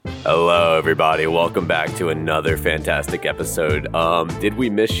Hello, everybody. Welcome back to another fantastic episode. Did we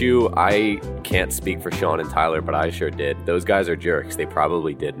miss you? I can't speak for Sean and Tyler, but I sure did. Those guys are jerks. They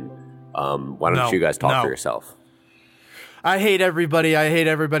probably didn't. Why don't you guys talk for yourself? I hate everybody. I hate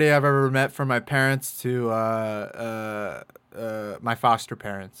everybody I've ever met, from my parents to my foster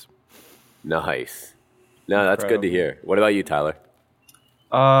parents. Nice. No, that's good to hear. What about you, Tyler?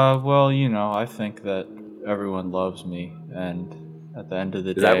 Well, you know, I think that everyone loves me, and at the end of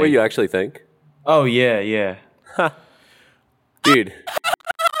the day... Is that what you actually think? Oh, yeah. Dude.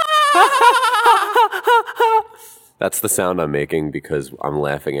 That's the sound I'm making because I'm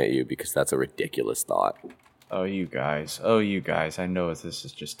laughing at you because that's a ridiculous thought. Oh, you guys. I know this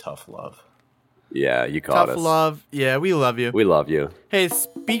is just tough love. Yeah, you caught us. Tough love. Yeah, we love you. We love you. Hey,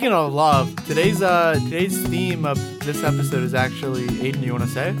 speaking of love, today's theme of this episode is actually, Aiden, you want to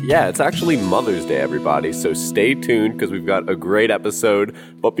say? Yeah, it's actually Mother's Day, everybody. So stay tuned because we've got a great episode.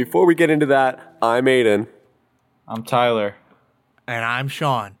 But before we get into that, I'm Aiden. I'm Tyler. And I'm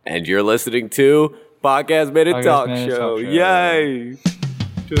Sean. And you're listening to Podcast Minute Talk Show. Yay!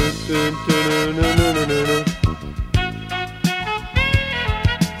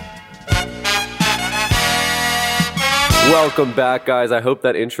 Welcome back, guys. I hope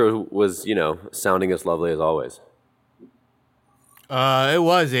that intro was, sounding as lovely as always. It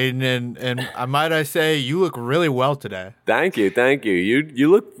was, Aiden, and might I say, you look really well today. Thank you.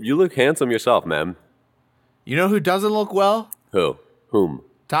 You look handsome yourself, man. You know who doesn't look well? Whom?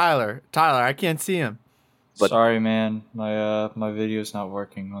 Tyler, I can't see him. But, sorry, man. My video's not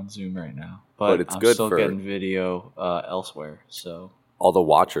working on Zoom right now. But it's I'm good still for getting video elsewhere, so... all the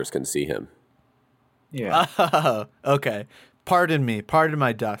watchers can see him. Yeah. Oh, okay. Pardon me. Pardon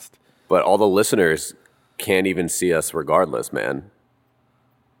my dust. But all the listeners can't even see us regardless, man.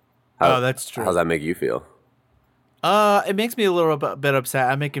 That's true. How's that make you feel? It makes me a little bit upset.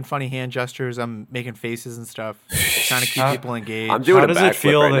 I'm making funny hand gestures. I'm making faces and stuff, trying to keep people engaged. I'm doing a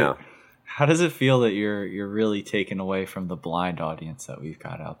backflip right now. How does it feel that you're really taken away from the blind audience that we've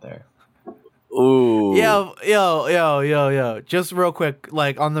got out there? Ooh. Yo. Just real quick,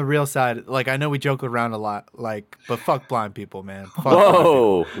 like, on the real side, like, I know we joke around a lot, like, but fuck blind people, man.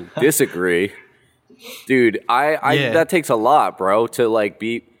 Whoa. Disagree. Dude, I that takes a lot, bro, to, like,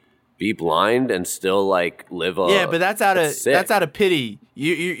 be blind and still, like, live a... Yeah, but that's out of pity.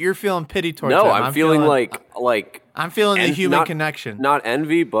 You're feeling pity towards them. No, I'm feeling like... I'm feeling the human connection. Not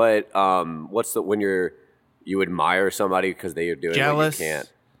envy, but what's when you admire somebody because they are doing jealous? What you can't.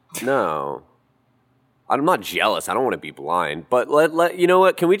 No. I'm not jealous. I don't want to be blind. But let you know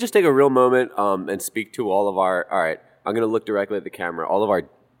what? Can we just take a real moment and speak to all of our... All right, I'm going to look directly at the camera. All of our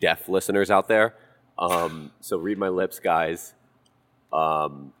deaf listeners out there. So read my lips, guys.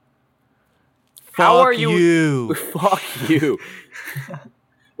 How are you? Fuck you.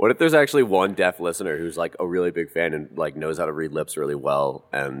 What if there's actually one deaf listener who's like a really big fan and like knows how to read lips really well,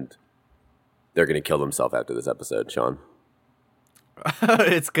 and they're going to kill themselves after this episode, Sean?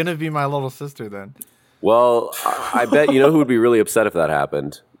 It's going to be my little sister then. Well, I bet you know who would be really upset if that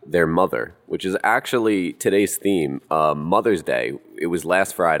happened? Their mother, which is actually today's theme, Mother's Day. It was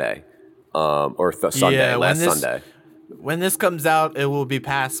last Friday, Sunday, last Sunday. When this comes out, it will be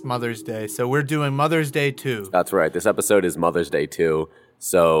past Mother's Day, so we're doing Mother's Day 2. That's right. This episode is Mother's Day 2.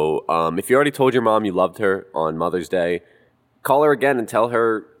 So if you already told your mom you loved her on Mother's Day, call her again and tell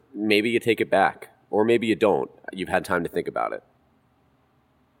her maybe you take it back, or maybe you don't. You've had time to think about it.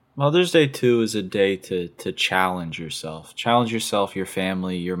 Mother's Day 2 is a day to challenge yourself. Challenge yourself, your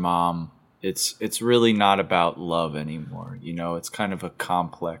family, your mom. It's really not about love anymore. You know, it's kind of a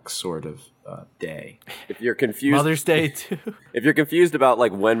complex sort of day. If you're confused, Mother's Day 2. If you're confused about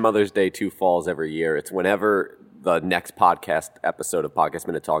like when Mother's Day 2 falls every year, it's whenever the next podcast episode of Podcast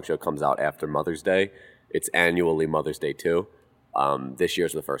Minute Talk Show comes out after Mother's Day. It's annually Mother's Day 2. This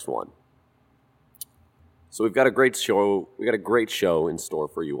year's the first one. So we've got a great show. We got a great show in store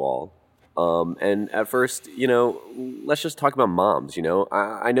for you all. And at first, let's just talk about moms.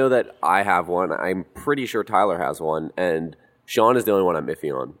 I know that I have one. I'm pretty sure Tyler has one, and Sean is the only one I'm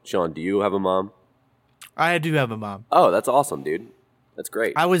iffy on. Sean, do you have a mom? I do have a mom. Oh, that's awesome, dude. That's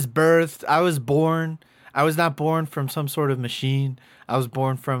great. I was born. I was not born from some sort of machine. I was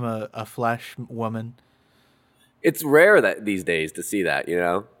born from a flesh woman. It's rare that these days to see that,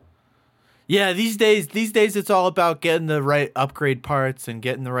 Yeah, these days it's all about getting the right upgrade parts and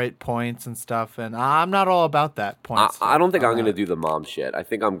getting the right points and stuff, and I'm not all about that points. I don't think I'm going to do the mom shit. I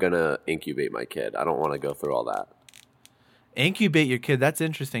think I'm going to incubate my kid. I don't want to go through all that. Incubate your kid, that's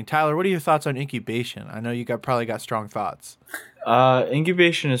interesting. Tyler, what are your thoughts on incubation? I know you probably got strong thoughts.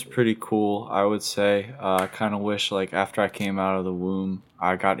 Incubation is pretty cool, I would say. I kind of wish, like, after I came out of the womb,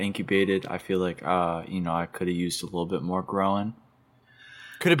 I got incubated. I feel like, I could have used a little bit more growing.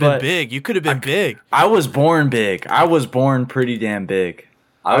 Could have been But big. You could have been big. I was born big. I was born pretty damn big.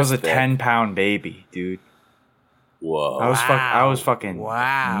 I was a thick. 10-pound baby, dude. Whoa. I was fucking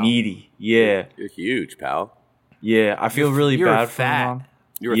meaty. Yeah. You're huge, pal. Yeah. I feel really you're bad for fat. my mom.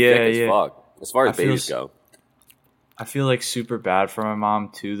 You were thick as fuck. As far as I feel babies s- go. I feel like super bad for my mom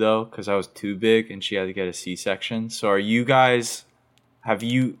too, though, because I was too big and she had to get a C-section. So are you guys? Have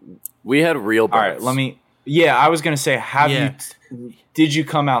you? We had real births. All right, let me. Yeah, I was gonna say, Yeah. Did you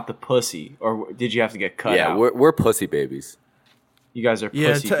come out the pussy, or did you have to get cut Yeah, out? we're pussy babies. You guys are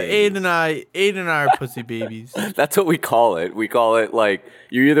Yeah, pussy Aiden babies. and I are pussy babies. That's what we call it. We call it like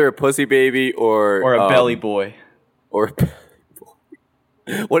you're either a pussy baby or Or a belly boy. Or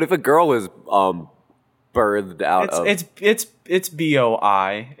what if a girl was birthed out of? It's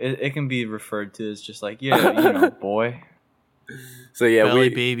BOI. It can be referred to as just like, yeah, boy. So yeah, Belly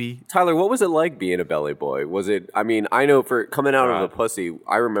baby. Tyler, what was it like being a belly boy? Was it? I mean, I know for coming out of God. the pussy,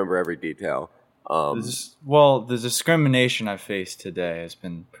 I remember every detail. The discrimination I faced today has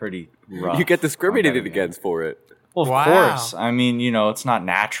been pretty rough. You get discriminated I'm having against for it. Well, of Wow. course. I mean, it's not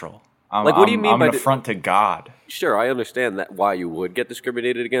natural. Like, what do you mean I'm by an affront to God. Sure, I understand that why you would get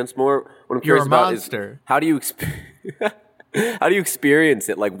discriminated against more. What I'm You're curious a about monster. is how do you how do you experience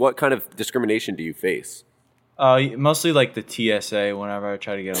it? Like, what kind of discrimination do you face? Mostly like the TSA. Whenever I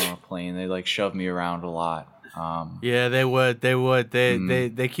try to get on a plane, they like shove me around a lot. Yeah, they would.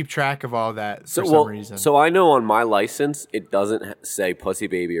 They keep track of all that for So, some reason. so I know on my license it doesn't say pussy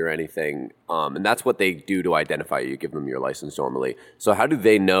baby or anything, and that's what they do to identify you. You give them your license normally. So how do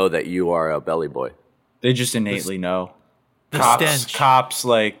they know that you are a belly boy? They just innately know. the Cops, stench. cops,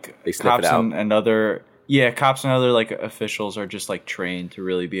 like They sniff it cops out. and other cops and other like officials are just like trained to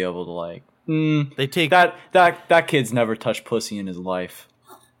really be able to like They take that kid's never touched pussy in his life.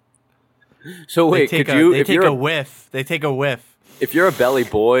 So they wait, take could a, you they if take you're a whiff. They take a whiff. if you're a belly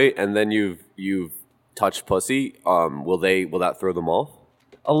boy and then you've touched pussy, will that throw them off?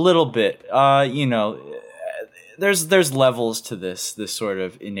 A little bit. There's levels to this sort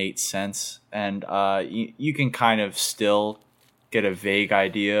of innate sense, and you can kind of still get a vague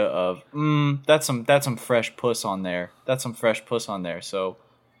idea of that's some fresh puss on there. That's some fresh puss on there. So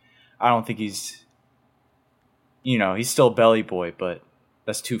I don't think he's still a belly boy, but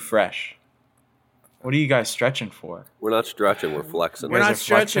that's too fresh. What are you guys stretching for? We're not stretching, we're flexing. We're guys not are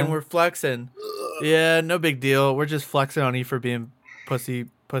stretching. flexing? We're flexing. Yeah, no big deal. We're just flexing on you for being pussy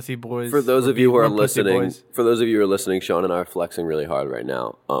boys. For those We're of you who are we're pussy listening, boys. Sean and I are flexing really hard right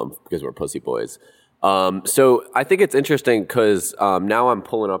now because we're pussy boys. So I think it's interesting because now I'm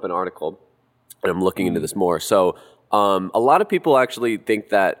pulling up an article and I'm looking into this more. So a lot of people actually think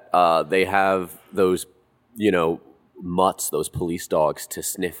that they have those, mutts, those police dogs to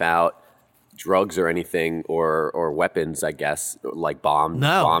sniff out drugs or anything or weapons, I guess, like bomb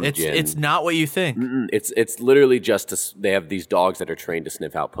gin. it's not what you think. It's literally just they have these dogs that are trained to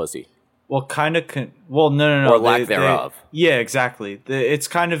sniff out pussy. Well, kind of. No. Or lack thereof. Yeah, exactly. It's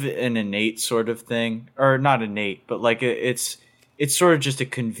kind of an innate sort of thing, or not innate, but like it's sort of just a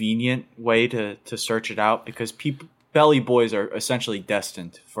convenient way to search it out because belly boys are essentially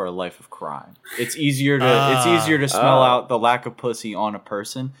destined for a life of crime. It's easier to smell out the lack of pussy on a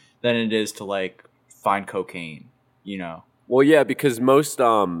person than it is to like find cocaine. Well, yeah, because most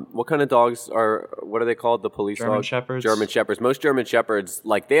what kind of dogs what are they called? The police German dogs? Shepherds? German Shepherds. Most German Shepherds,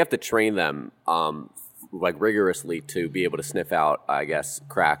 like they have to train them like rigorously to be able to sniff out, I guess,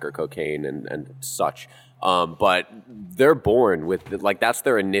 crack or cocaine and such. But they're born with like that's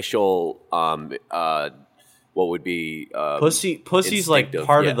their initial what would be Pussy's like instinctive,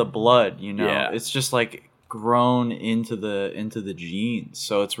 part yeah. of the blood, Yeah. It's just like grown into the genes,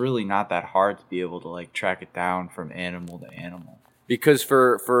 so it's really not that hard to be able to like track it down from animal to animal. Because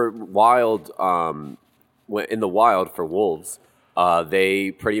for wild, in the wild for wolves,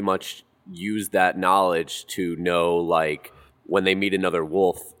 they pretty much use that knowledge to know like when they meet another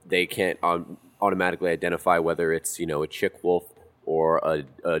wolf, they can't automatically identify whether it's a chick wolf or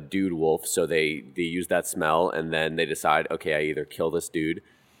a dude wolf. So they use that smell and then they decide, okay, I either kill this dude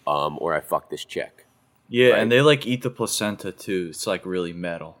or I fuck this chick. Yeah, Right. and they like eat the placenta too. It's like really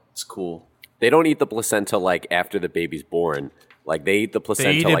metal. It's cool. They don't eat the placenta like after the baby's born. Like they eat the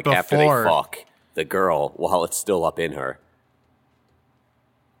placenta eat it like after they before. fuck the girl while it's still up in her.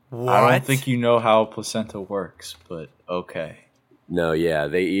 What? I don't think you know how a placenta works, but okay. No, yeah,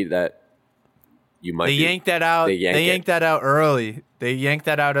 they eat that. You might. They be- yanked that out. They yank it. yanked that out early. They yanked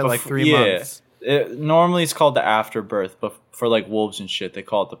that out at like 3 Yeah. months. Normally it's called the afterbirth, but for like wolves and shit, they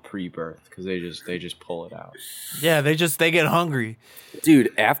call it the pre-birth because they just pull it out. Yeah, they get hungry. Dude,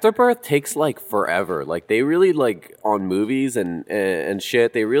 afterbirth takes like forever. Like they really like on movies and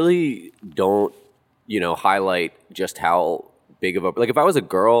shit. They really don't, highlight just how big of a like. If I was a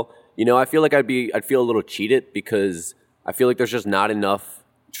girl, I feel like I'd feel a little cheated because I feel like there's just not enough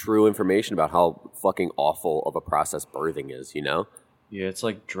true information about how fucking awful of a process birthing is. Yeah, it's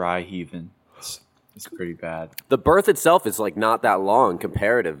like dry heaving. It's pretty bad. The birth itself is like not that long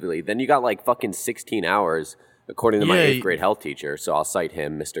comparatively. Then you got like fucking 16 hours, according to my 8th grade health teacher. So I'll cite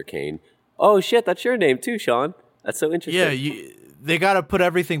him, Mr. Kane. Oh shit, that's your name too, Sean. That's so interesting. Yeah, they got to put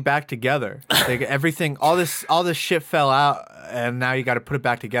everything back together. All this shit fell out, and now you got to put it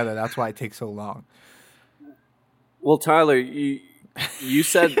back together. That's why it takes so long. Well, Tyler, you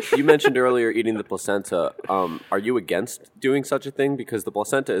said you mentioned earlier eating the placenta. Are you against doing such a thing because the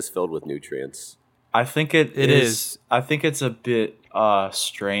placenta is filled with nutrients? I think it is. I think it's a bit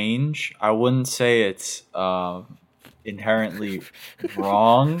strange. I wouldn't say it's inherently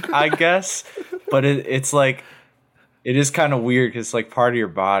wrong, I guess, but it's like it is kind of weird because it's like part of your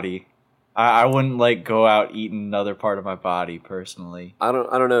body. I wouldn't like go out eating another part of my body personally. I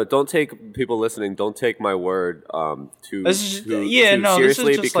don't know. Don't take people listening. Don't take my word too seriously. This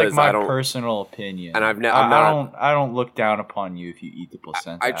is just like my I don't, personal opinion. And I don't look down upon you if you eat the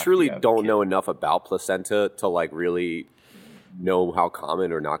placenta. I truly don't know enough about placenta to like really know how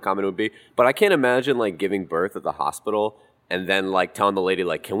common or not common it would be. But I can't imagine like giving birth at the hospital and then like telling the lady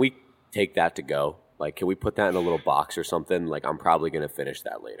like, can we take that to go? Like, can we put that in a little box or something? Like, I'm probably gonna finish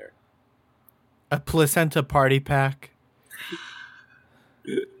that later. A placenta party pack.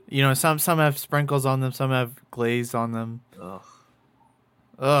 Some have sprinkles on them, some have glaze on them.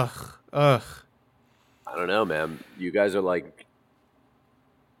 Ugh. I don't know, man. You guys are like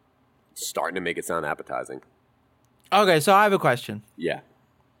starting to make it sound appetizing. Okay, so I have a question. Yeah.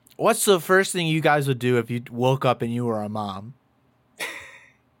 What's the first thing you guys would do if you woke up and you were a mom?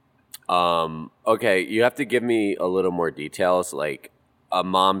 Okay, you have to give me a little more details, like a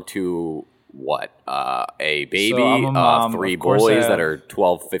mom to what? A baby, So I'm a mom. 3 Of course boys that are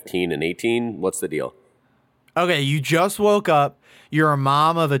 12, 15, and 18? What's the deal? Okay, you just woke up, you're a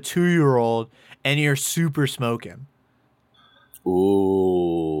mom of a 2-year-old, and you're super smoking.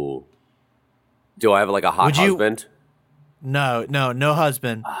 Ooh. Do I have like a hot husband? No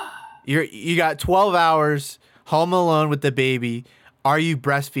husband. You got 12 hours home alone with the baby. Are you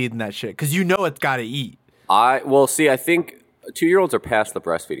breastfeeding that shit? Because it's got to eat. I think 2-year-olds are past the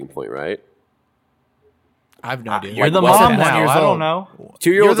breastfeeding point, right? I have no idea. You're the What's mom it, 1 now. years I don't old? know. 2-year-olds.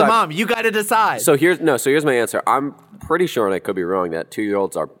 You're the mom. You got to decide. So here's my answer. I'm pretty sure, and I could be wrong, that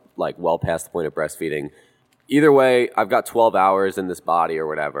 2-year-olds are like well past the point of breastfeeding. Either way, I've got 12 hours in this body or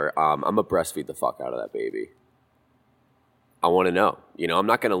whatever. I'm gonna breastfeed the fuck out of that baby. I want to know. I'm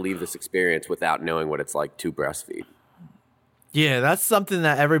not gonna leave this experience without knowing what it's like to breastfeed. Yeah, that's something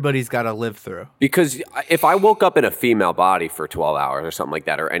that everybody's got to live through. Because if I woke up in a female body for 12 hours or something like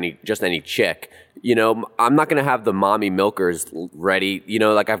that, or any chick, I'm not going to have the mommy milkers ready.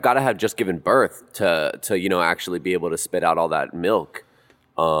 Like I've got to have just given birth to actually be able to spit out all that milk.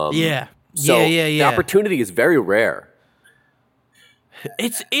 Yeah. So the opportunity is very rare.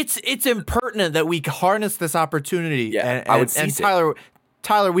 It's impertinent that we harness this opportunity. Yeah, I would seize it.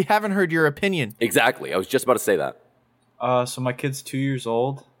 Tyler, we haven't heard your opinion. Exactly. I was just about to say that. So my kid's 2 years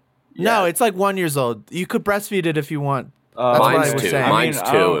old. No, it's like 1 year old. You could breastfeed it if you want. That's Mine's what I was 2. saying. Mine's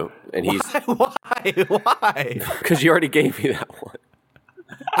 2, and he's Why? because you already gave me that one.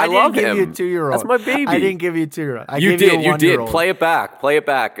 I love didn't give you him. a 2-year-old. That's my baby. I didn't give you a 2-year-old. You did. Play it back.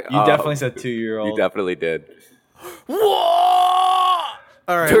 You definitely said 2-year-old. You definitely did. Whoa! All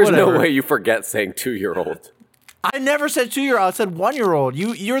right. There's whatever. no way you forget saying 2-year-old. I never said 2-year-old. I said 1-year-old.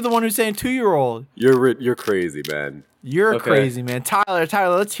 You're the one who's saying 2-year-old. You're crazy, man. You're crazy, man. Tyler,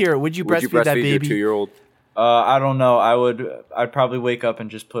 let's hear it. Would you breastfeed that baby? Your 2-year-old? I don't know. I'd probably wake up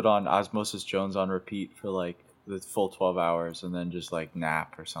and just put on Osmosis Jones on repeat for like the full 12 hours and then just like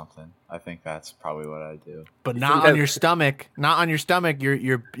nap or something. I think that's probably what I do. But not on your stomach. Not on your stomach. Your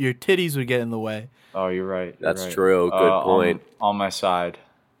titties would get in the way. Oh, you're right. That's true. Good point. On my side.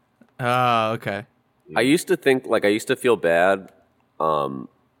 Oh, okay. I used to feel bad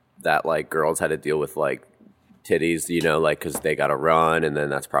that like girls had to deal with like titties, like because they got to run and then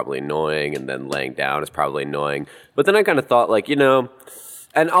that's probably annoying and then laying down is probably annoying. But then I kind of thought like,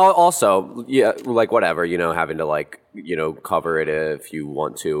 and also, yeah, like whatever, having to like, cover it if you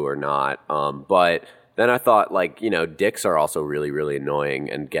want to or not. But Then I thought, like, dicks are also really, really annoying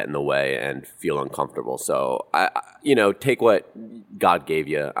and get in the way and feel uncomfortable. So, take what God gave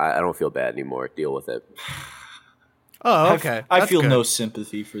you. I don't feel bad anymore. Deal with it. Oh, okay. I That's feel good. no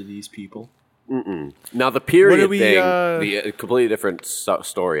sympathy for these people. Now, the period we, thing, the completely different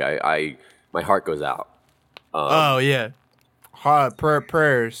story. My heart goes out. Oh yeah.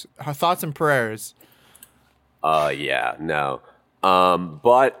 Prayers, thoughts and prayers. Yeah, no.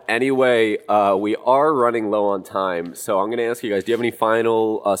 But anyway, we are running low on time, so I'm going to ask you guys, do you have any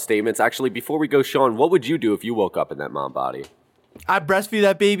final statements? Actually, before we go, Sean, what would you do if you woke up in that mom body? I breastfeed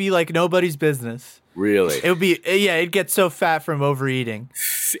that baby like nobody's business. Really? It would be, it'd get so fat from overeating.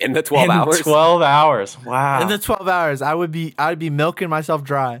 In the 12 In hours? 12 hours. Wow. In the 12 hours, I'd be milking myself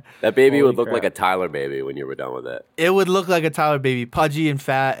dry. That baby Holy would look crap. like a Tyler baby when you were done with it. It would look like a Tyler baby, pudgy and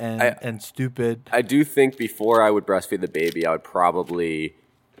fat and stupid. I do think before I would breastfeed the baby, I would probably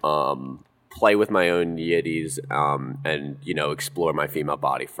play with my own yiddies and, explore my female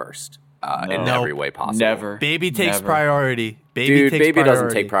body first in Nope. every way possible. Never. Baby takes Never. priority. Dude, takes baby doesn't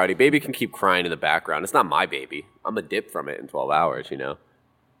priority. take priority. Baby can keep crying in the background. It's not my baby. I'm a dip from it in 12 hours,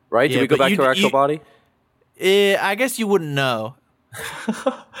 Right? Yeah, Did we go but back to our actual body? I guess you wouldn't know.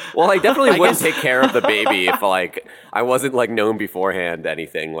 Well, I definitely wouldn't guess- take care of the baby if, I wasn't, known beforehand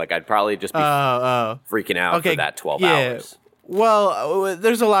anything. I'd probably just be freaking out for that 12 hours. Well,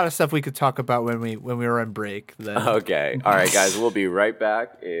 there's a lot of stuff we could talk about when we were on break. Then. Okay. All right, guys. We'll be right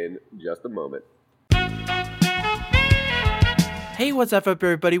back in just a moment. Hey, what's up,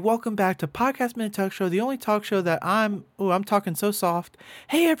 everybody? Welcome back to Podcast Minute Talk Show, the only talk show that I'm talking so soft.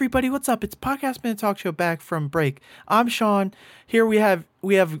 Hey, everybody, what's up? It's Podcast Minute Talk Show back from break. I'm Sean. Here we have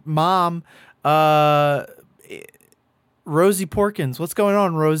Mom, Rosie Porkins. What's going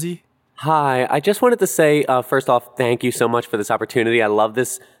on, Rosie? Hi, I just wanted to say, first off, thank you so much for this opportunity. I love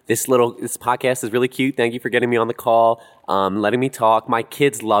this podcast is really cute. Thank you for getting me on the call, letting me talk. My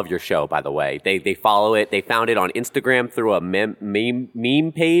kids love your show, by the way. They follow it. They found it on Instagram through a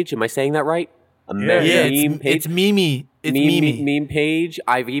meme page. Am I saying that right? Meme page? It's Mimi. It's Mimi. Meme page.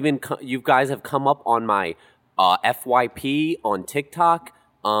 You guys have come up on my FYP on TikTok.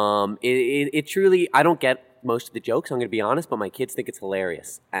 It truly, I don't get most of the jokes, I'm going to be honest, but my kids think it's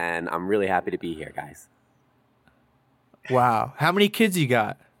hilarious, and I'm really happy to be here, guys. Wow. How many kids you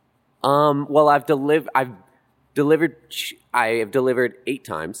got? Well, I have delivered 8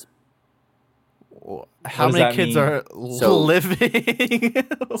 times. How does many that kids mean? are So- living?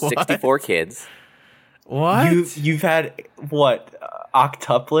 What? 64 kids. What? You've had what?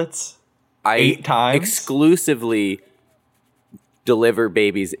 Octuplets? I 8 times? exclusively deliver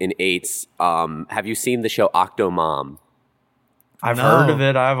babies in 8s. Have you seen the show Octomom? I've No. heard of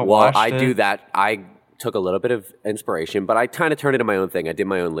it. I haven't Well, watched I it. do that. I took a little bit of inspiration, but I kind of turned it into my own thing. I did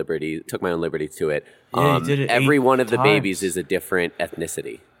my own liberty, took my own liberty to it. Yeah, you did it every 8 one of the times. babies is a different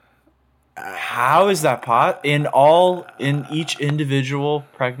ethnicity. How is that in each individual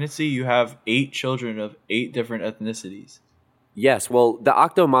pregnancy you have 8 children of 8 different ethnicities? Yes, well, the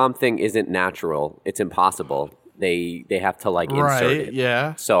Octomom thing isn't natural. It's impossible. They have to insert Right, it.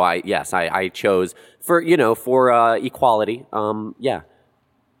 yeah. So I chose for equality. Yeah.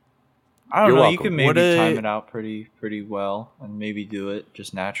 I don't You're know. welcome. You can maybe What a- time it out pretty well and maybe do it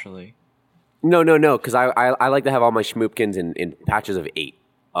just naturally. No, because I like to have all my schmoopkins in patches of 8.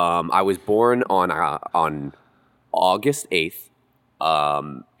 I was born on August 8th.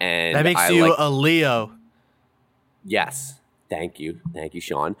 And That makes you a Leo. Yes. Thank you,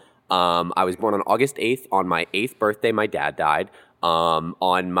 Sean. I was born on August 8th. On my 8th birthday, my dad died. On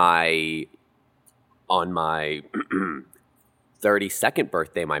my 32nd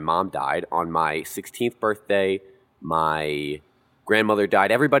birthday, my mom died. On my 16th birthday, my grandmother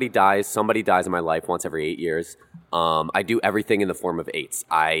died. Everybody dies. Somebody dies in my life once every 8 years. I do everything in the form of 8s.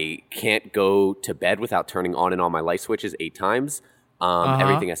 I can't go to bed without turning on and on my light switches 8 times.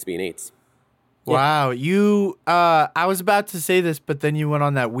 Everything has to be in 8s. Wow, you. I was about to say this, but then you went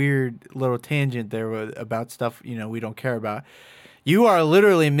on that weird little tangent there about stuff we don't care about. You are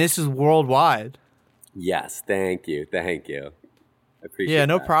literally Mrs. Worldwide. Yes, thank you. I appreciate Yeah,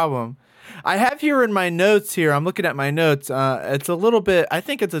 no that. problem. I have here in my notes here. I'm looking at my notes. It's a little bit. I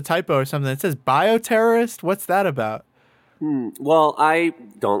think it's a typo or something. It says bioterrorist. What's that about? Well, I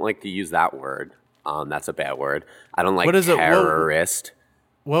don't like to use that word. That's a bad word. I don't like What is it? terrorist.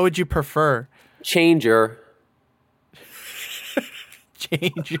 What would you prefer? Changer.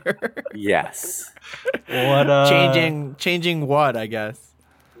 Changer. Yes. What? Changing what? I guess.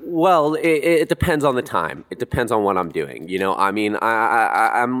 Well, it depends on the time. It depends on what I'm doing. I mean,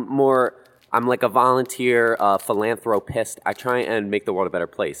 I'm like a volunteer philanthropist. I try and make the world a better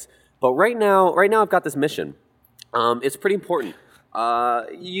place. But right now I've got this mission. It's pretty important.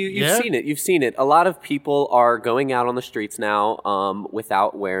 You've seen it. You've seen it. A lot of people are going out on the streets now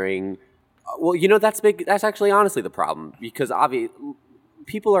without wearing. Well, that's big. That's actually honestly the problem because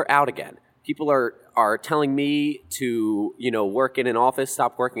people are out again. People are telling me to work in an office,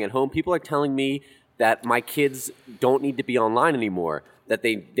 stop working at home. People are telling me that my kids don't need to be online anymore. That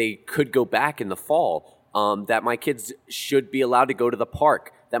they could go back in the fall. That my kids should be allowed to go to the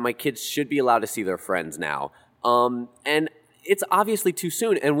park. That my kids should be allowed to see their friends now. And it's obviously too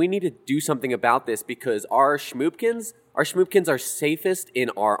soon, and we need to do something about this because our schmoopkins are safest in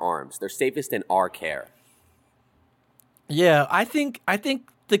our arms. They're safest in our care. Yeah, I think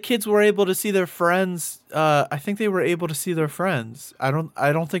the kids were able to see their friends. I think they were able to see their friends. I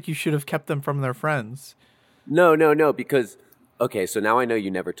don't think you should have kept them from their friends. No, because okay, so now I know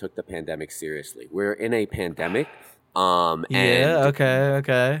you never took the pandemic seriously. We're in a pandemic.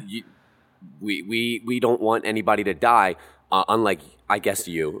 Okay. We don't want anybody to die. Unlike, I guess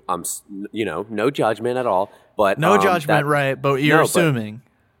you, no judgment at all. But no judgment, right? But you're assuming.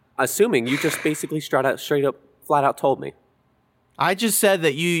 Assuming you just basically straight up, flat out told me. I just said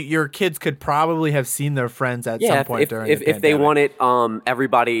that your kids could probably have seen their friends at some point during the pandemic. If they wanted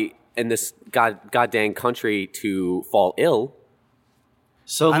everybody in this goddamn country to fall ill.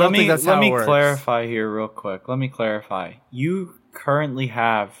 So let me clarify here real quick. Let me clarify. You currently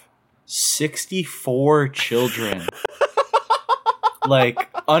have 64 children like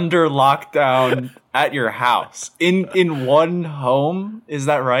under lockdown at your house in one home. Is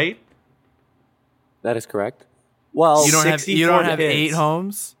that right? That is correct. Well, you don't have 8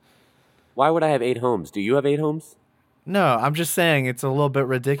 homes? Why would I have 8 homes? Do you have 8 homes? No, I'm just saying it's a little bit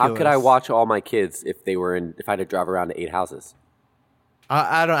ridiculous. How could I watch all my kids if I had to drive around to 8 houses?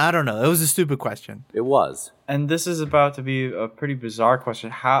 I don't know. It was a stupid question. It was. And this is about to be a pretty bizarre question.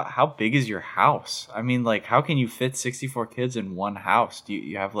 How big is your house? I mean, like, how can you fit 64 kids in one house? Do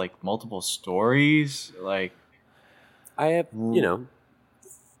you have like multiple stories? Like, I have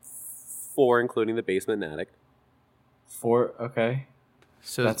 4, including the basement and attic. 4, okay.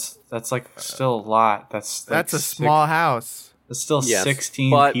 So that's like still a lot. That's a small house. It's still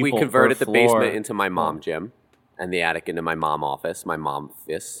 16 but people. But we converted per the floor. basement into my mom gym. And the attic into my mom office, my mom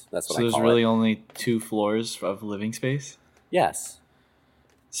office. That's what I call it. So there's really only 2 floors of living space? Yes.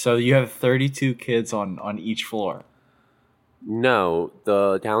 So you have 32 kids on each floor? No,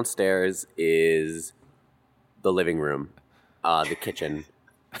 the downstairs is the living room, the kitchen.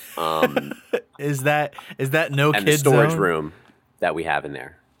 Is that no and kids the storage zone? room that we have in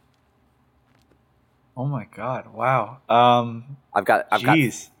there. Oh my god! Wow.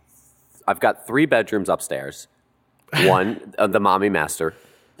 I've got 3 bedrooms upstairs. One, the mommy master.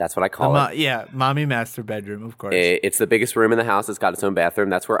 That's what I call it. Yeah, mommy master bedroom, of course. It's the biggest room in the house. It's got its own bathroom.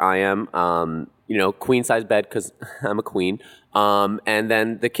 That's where I am. Queen size bed because I'm a queen. And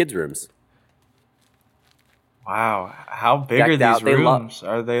then the kids' rooms. Wow. How big are these rooms?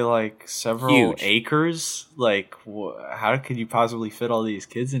 Are they like several huge acres? Like, how could you possibly fit all these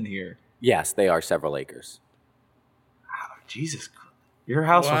kids in here? Yes, they are several acres. Wow, Jesus Christ. Your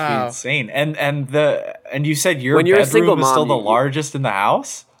house must Wow. be insane. And you said your When you're a bedroom single is mom, still the largest in the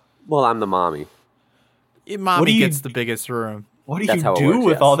house? Well, I'm the mommy. Mommy gets the biggest room. What do That's you how it do works,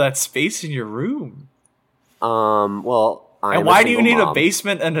 with yes. all that space in your room? Well, And why do you need a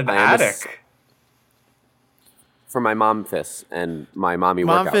basement and an attic? For my mom fist and my mommy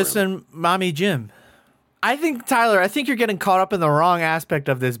workout Momfist room. and mommy gym. I think, Tyler, you're getting caught up in the wrong aspect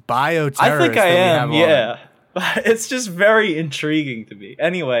of this bioterrorist. I think I am, that we have yeah. It's just very intriguing to me.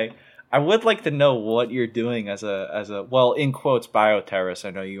 Anyway, I would like to know what you're doing as a well, in quotes, bioterrorist.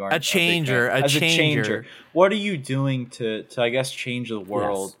 I know you aren't A changer, big fan. a As changer. What are you doing to I guess change the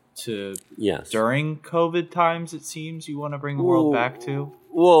world Yes. during COVID times? It seems you want to bring the world back to.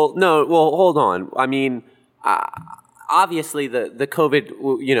 Well, no. Well, hold on. I mean, obviously the COVID,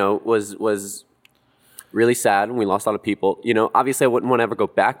 was really sad, and we lost a lot of people. Obviously, I wouldn't want to ever go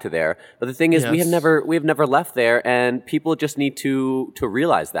back to there. But the thing is, we have never left there, and people just need to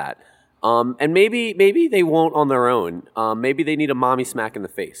realize that. And maybe they won't on their own. Maybe they need a mommy smack in the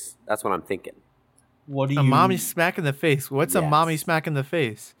face. That's what I'm thinking. What do you? A mommy smack in the face. What's a Yes. mommy smack in the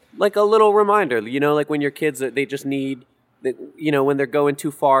face? Like a little reminder, like when your kids, they just need, when they're going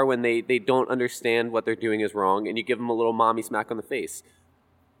too far, when they don't understand what they're doing is wrong, and you give them a little mommy smack on the face.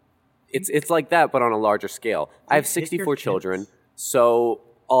 It's like that, but on a larger scale. I have 64 children, so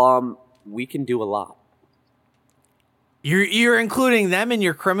we can do a lot. You're including them in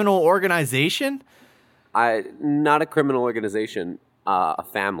your criminal organization? Not a criminal organization, a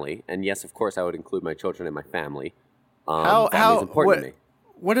family, and yes, of course, I would include my children in my family. Family is important to me.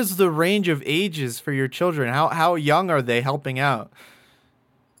 what is the range of ages for your children? How young are they helping out?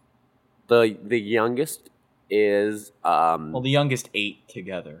 The youngest is Well, the youngest 8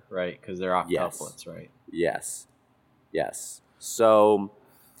 together, right? Because they're octuplets, right? Yes. So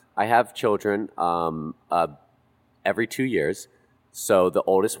I have children every 2 years. So the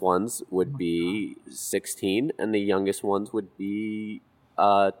oldest ones would be 16, and the youngest ones would be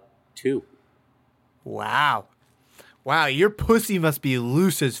 2. Wow, your pussy must be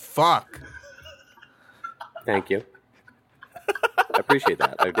loose as fuck. Thank you. I appreciate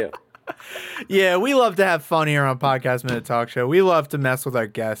that. I do. Yeah, we love to have fun here on Podcast Minute Talk Show. We love to mess with our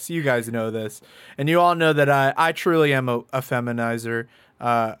guests. You guys know this, and you all know that I truly am a feminizer.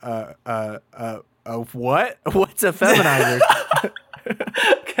 What? What's a feminizer?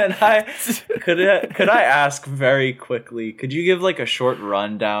 Could I ask very quickly? Could you give like a short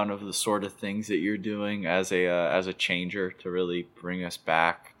rundown of the sort of things that you're doing as a changer to really bring us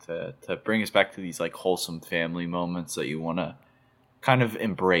back to bring us back to these like wholesome family moments that you want to kind of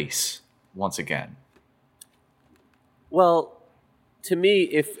embrace once again? Well, to me,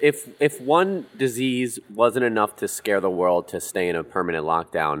 if one disease wasn't enough to scare the world to stay in a permanent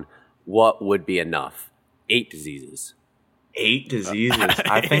lockdown, what would be enough? 8 diseases. 8 diseases.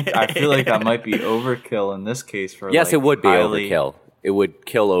 I feel like that might be overkill in this case. Yes, like it would be overkill. It would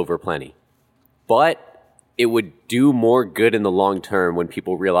kill over plenty, but it would do more good in the long term when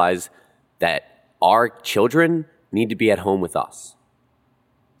people realize that our children need to be at home with us.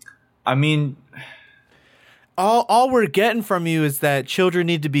 I mean, all we're getting from you is that children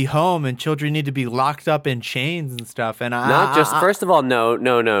need to be home and children need to be locked up in chains and stuff. And first of all,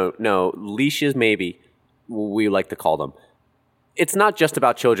 no. Leashes, maybe we like to call them. It's not just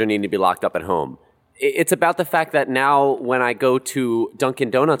about children needing to be locked up at home. It's about the fact that now when I go to Dunkin'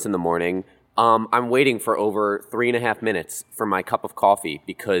 Donuts in the morning, I'm waiting for over 3.5 minutes for my cup of coffee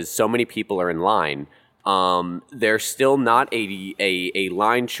because so many people are in line. There's still not a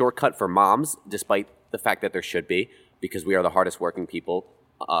line shortcut for moms, despite the fact that there should be, because we are the hardest working people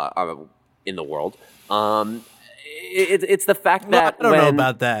in the world. It's the fact that I don't know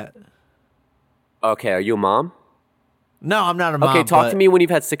about that. Okay, are you a mom? No, I'm not a mom. Okay, talk to me when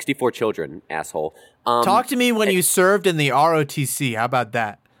you've had 64 children, asshole. Talk to me when you served in the ROTC. How about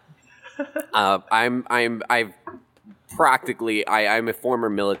that? I'm a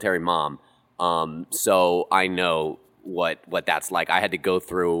former military mom. So I know what that's like. I had to go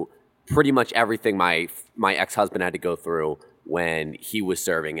through pretty much everything my ex-husband had to go through when he was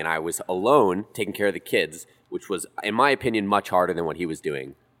serving, and I was alone taking care of the kids, which was, in my opinion, much harder than what he was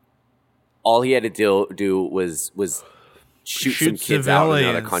doing. All he had to do was shoot some kids out in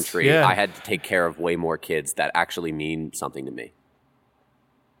another country. Yeah. I had to take care of way more kids that actually mean something to me.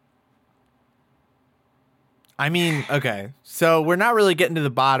 I mean, okay, so we're not really getting to the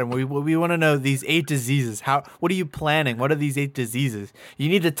bottom. We want to know these 8 diseases. What are you planning? What are these 8 diseases? You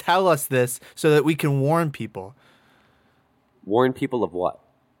need to tell us this so that we can warn people. Warn people of what?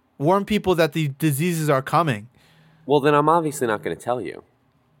 Warn people that the diseases are coming. Well, then I'm obviously not going to tell you.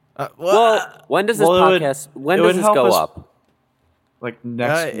 Well, when does this podcast? When does this go up? Like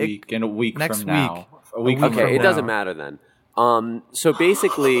next week, in a week next from now. week. A week from Okay, it now. doesn't matter then. So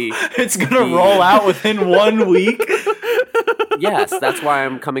basically, It's gonna roll out within 1 week. yes, that's why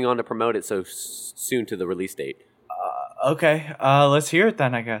I'm coming on to promote it so soon to the release date. Okay, let's hear it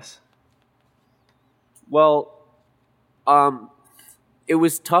then, I guess. Well, it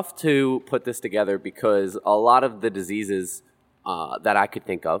was tough to put this together because a lot of the diseases that I could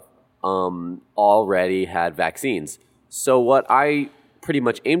think of already had vaccines. So what I pretty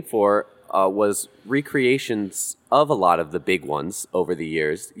much aimed for was recreations of a lot of the big ones over the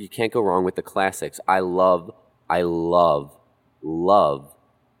years. You can't go wrong with the classics. I love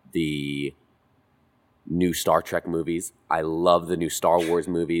the new Star Trek movies. I love the new Star Wars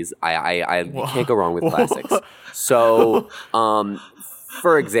movies. You can't go wrong with classics. So,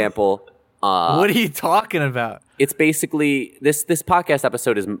 for example, what are you talking about? it's basically this podcast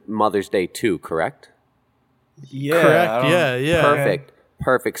episode is Mother's Day 2, correct? Yeah, Correct. Yeah.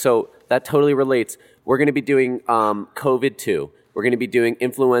 Perfect. So that totally relates. We're going to be doing COVID 2. We're going to be doing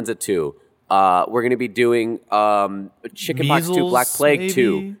Influenza 2. We're going to be doing Chickenpox 2, Black Plague maybe?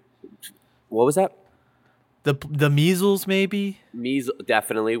 2. What was that? The measles, maybe. Measles,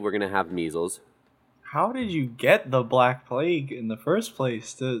 definitely. We're going to have measles. How did you get the Black Plague in the first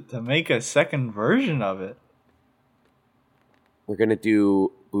place to make a second version of it? We're going to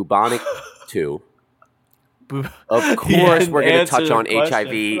do bubonic 2. Of Yeah, course, we're going to answer touch the on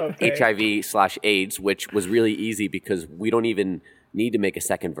question. Okay. HIV/AIDS, which was really easy because we don't even need to make a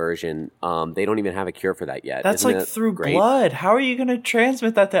second version. They don't even have a cure for that yet. That's Isn't like that through great? blood. How are you going to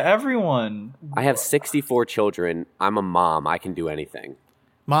transmit that to everyone? I have 64 children. I'm a mom. I can do anything.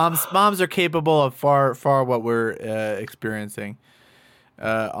 Moms are capable of far what we're experiencing.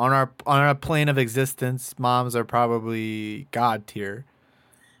 On our plane of existence, moms are probably god tier.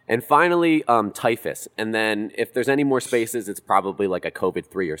 And finally, typhus. And then if there's any more spaces, it's probably like a COVID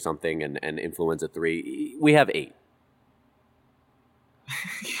 3 or something and influenza 3. We have 8.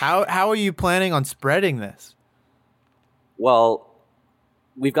 How are you planning on spreading this? Well,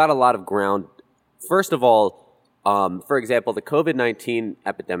 we've got a lot of ground. First of all, for example, the COVID-19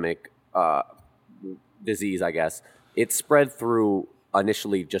 epidemic disease, I guess, it spread through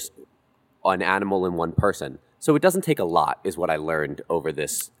initially just an animal and one person. So it doesn't take a lot, is what I learned over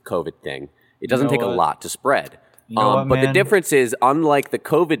this COVID thing. It doesn't take a lot to spread. But the difference is, unlike the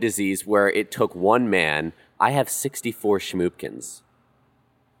COVID disease where it took one man, I have 64 schmoopkins.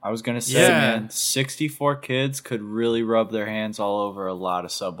 I was going to say, man, 64 kids could really rub their hands all over a lot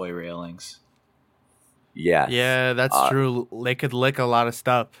of subway railings. Yeah. Yeah, that's true. They could lick a lot of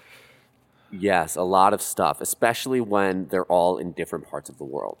stuff. Yes, a lot of stuff, especially when they're all in different parts of the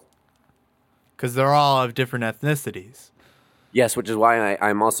world. Because they're all of different ethnicities. Yes, which is why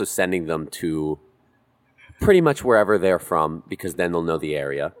I'm also sending them to pretty much wherever they're from, because then they'll know the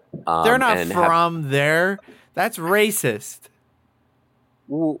area. They're not from there. That's racist.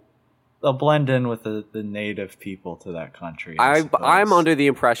 Well, they'll blend in with the native people to that country. I'm under the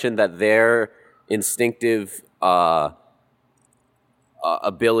impression that their instinctive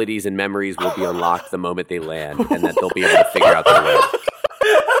abilities and memories will be unlocked the moment they land, and that they'll be able to figure out their way.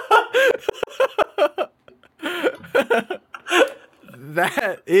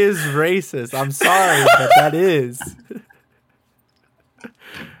 That is racist. I'm sorry, but that is.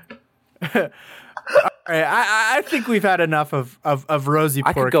 All right, I think we've had enough of Rosie Porkins.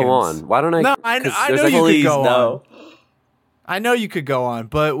 I could go on. Why don't I? No, I know you could go on. I know you could go on,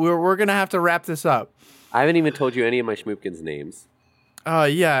 but we're gonna have to wrap this up. I haven't even told you any of my schmoopkins' names.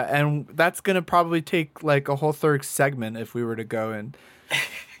 Yeah, and that's gonna probably take like a whole third segment if we were to go in.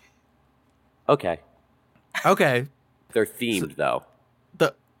 Okay. They're themed though.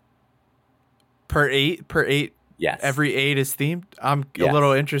 The per eight. Yes. Every 8 is themed. I'm a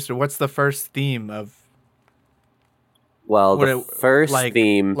little interested. What's the first theme of? Well, the first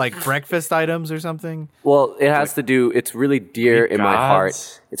theme, like breakfast items or something. Well, it has to do. It's really dear in my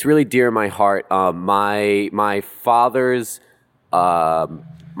heart. It's really dear in my heart. My father's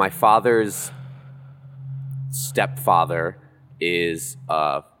stepfather is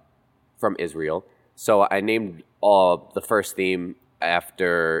from Israel, so I named the first theme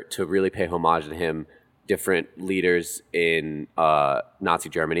to really pay homage to him. Different leaders in Nazi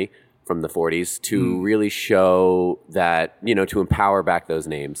Germany from the 40s to really show that, to empower back those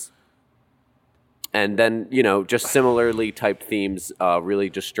names. And then, just similarly typed themes, really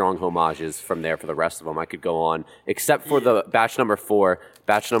just strong homages from there for the rest of them. I could go on, except for the batch number 4.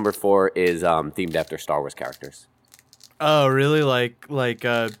 Batch number 4 is themed after Star Wars characters. Oh, really? Like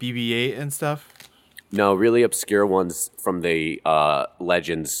BB-8 and stuff? No, really obscure ones from the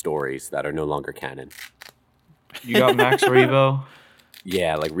Legends stories that are no longer canon. You got Max Rebo?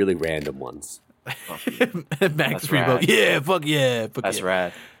 Yeah, like really random ones. Max Rebo. Yeah, fuck yeah. That's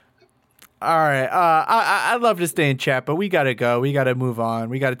rad. All right. I'd love to stay in chat, but we got to go. We got to move on.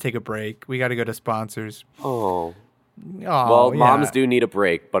 We got to take a break. We got to go to sponsors. Oh, well, moms do need a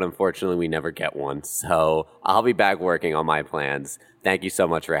break, but unfortunately we never get one. So I'll be back working on my plans. Thank you so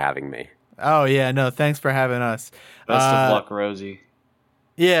much for having me. Oh, yeah. No, thanks for having us. Best of luck, Rosie.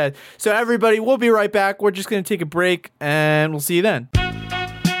 Yeah. So everybody, we'll be right back. We're just going to take a break, and we'll see you then.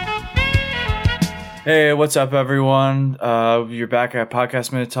 Hey, what's up, everyone? You're back at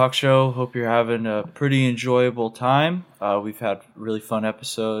Podcast Minute Talk Show. Hope you're having a pretty enjoyable time. We've had a really fun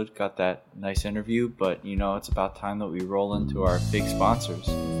episode, got that nice interview, but, it's about time that we roll into our big sponsors.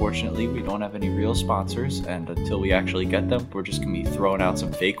 Unfortunately, we don't have any real sponsors, and until we actually get them, we're just going to be throwing out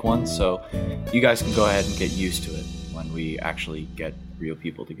some fake ones, so you guys can go ahead and get used to it when we actually get real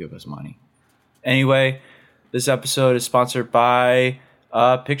people to give us money. Anyway, this episode is sponsored by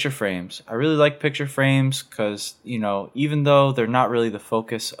picture frames. I really like picture frames because, even though they're not really the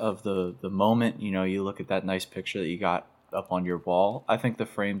focus of the moment, you look at that nice picture that you got up on your wall, I think the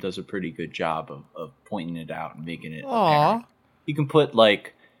frame does a pretty good job of pointing it out and making it apparent. You can put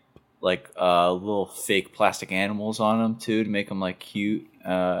like little fake plastic animals on them too to make them like cute,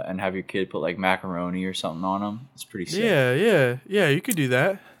 and have your kid put like macaroni or something on them. It's pretty sick. Yeah, you could do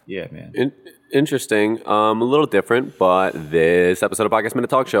that. Yeah, man. Interesting. A little different, but this episode of Podcast Minute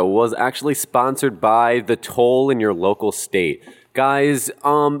Talk Show was actually sponsored by the toll in your local state. Guys,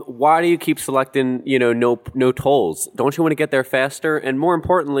 why do you keep selecting, no tolls? Don't you want to get there faster? And more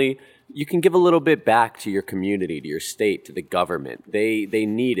importantly, you can give a little bit back to your community, to your state, to the government. They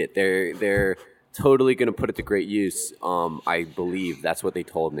need it. They're totally going to put it to great use. I believe that's what they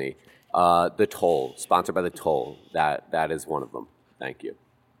told me. The toll, sponsored by the toll. That is one of them. Thank you.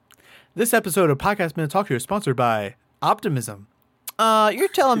 This episode of Podcast Minute Talk Show is sponsored by Optimism. You're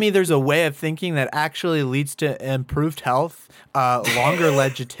telling me there's a way of thinking that actually leads to improved health, longer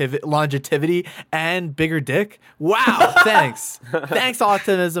longevity, and bigger dick? Wow, thanks. Thanks,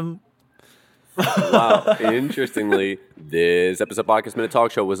 Optimism. Wow. Interestingly, this episode of Podcast Minute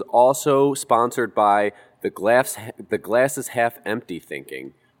Talk Show was also sponsored by the glass is half empty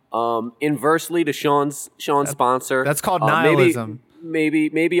thinking. Inversely to Sean's sponsor. That's called nihilism.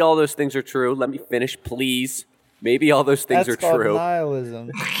 Maybe all those things are true. Let me finish, please. Maybe all those things are true.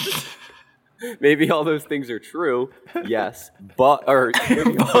 Nihilism. Maybe all those things are true. Yes, but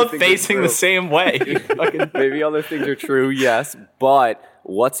both facing the same way. Maybe all those things are true. Yes, but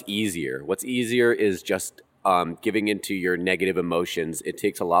what's easier? What's easier is just giving into your negative emotions. It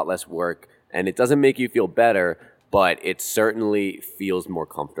takes a lot less work, and it doesn't make you feel better, but it certainly feels more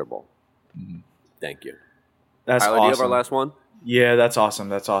comfortable. Mm-hmm. Thank you. That's Tyler, awesome. Do you have our last one? Yeah, that's awesome.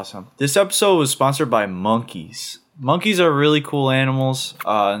 That's awesome. This episode was sponsored by monkeys. Monkeys are really cool animals,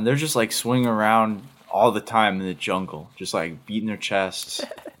 and they're just like swinging around all the time in the jungle, just like beating their chests.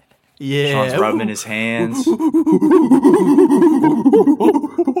 Yeah. Sean's rubbing his hands. I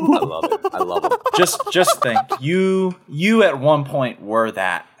love it. Just think, you at one point were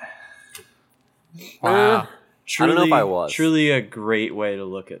that. Wow. Truly, I don't know if I was. Truly a great way to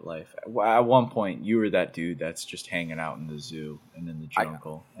look at life. At one point, you were that dude that's just hanging out in the zoo and in the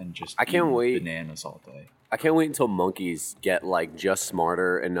jungle and just I can't wait. bananas all day. I can't wait until monkeys get like just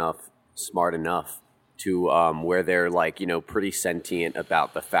smart enough to where they're like, pretty sentient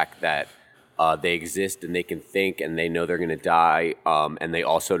about the fact that they exist and they can think and they know they're going to die. And they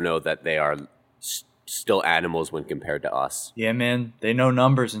also know that they are still animals when compared to us. Yeah, man. They know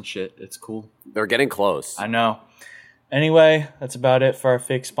numbers and shit. It's cool. They're getting close. I know. Anyway, that's about it for our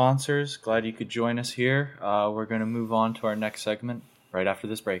fake sponsors. Glad you could join us here. We're going to move on to our next segment right after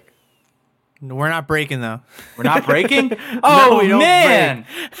this break. We're not breaking, though. We're not breaking? Oh, we don't man.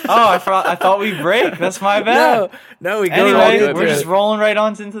 Oh, I thought we break. That's my bad. No, we go. Anyway, we're just rolling right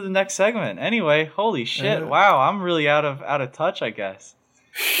on into the next segment. Anyway, holy shit. Wow, I'm really out of touch, I guess.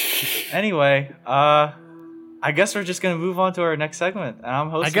 Anyway, I guess we're just going to move on to our next segment. And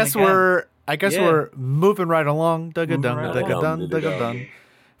I'm hosting I guess we're moving right along. Dun.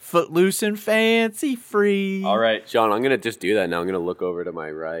 Footloose and fancy free. All right. Sean, I'm going to just do that now. I'm going to look over to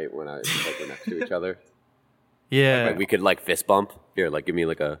my right when we're next to each other. Yeah. Like we could like fist bump. Here, like give me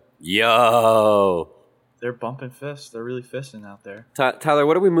like a yo. They're bumping fists. They're really fisting out there. Tyler,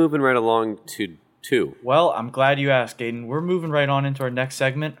 what are we moving right along to? Well, I'm glad you asked, Aiden. We're moving right on into our next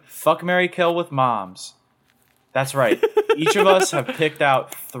segment. Fuck, marry, kill with moms. That's right. Each of us have picked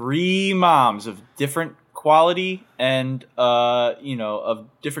out 3 moms of different quality and of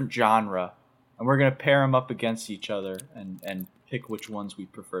different genre, and we're gonna pair them up against each other and pick which ones we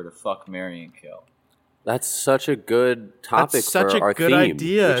prefer to fuck, marry, and kill. That's such a good topic. That's such for a our good theme,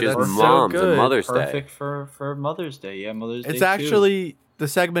 idea. which is That's moms so and good. Mother's Day. Perfect for Mother's Day. Yeah, Mother's Day. It's actually the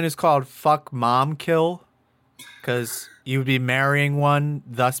segment is called "Fuck Mom Kill" because you would be marrying one,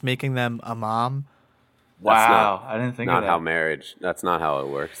 thus making them a mom. Wow, I didn't think of that. Not how marriage. That's not how it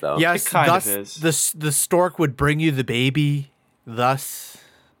works, though. Yes, It kind of thus is. the stork would bring you the baby. Thus,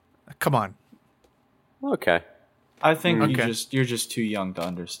 come on. Okay. I think Okay. you're just too young to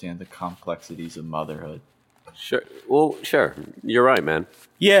understand the complexities of motherhood. Sure. Well, sure. You're right, man.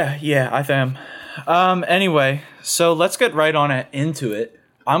 Yeah, I am. Anyway, so let's get right on into it.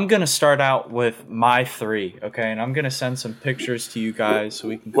 I'm going to start out with my 3, okay? And I'm going to send some pictures to you guys so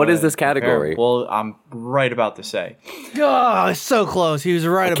we can... What go is ahead this and compare. category? Well, I'm right about to say. Oh, so close. He was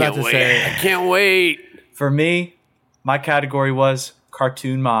right about to say I it. can't wait. For me, my category was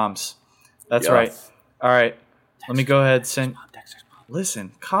cartoon moms. That's Yes. right. All right. Let me go ahead and send...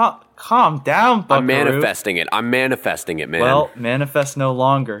 Listen, calm down, Buckaroo. I'm manifesting it, man. Well, manifest no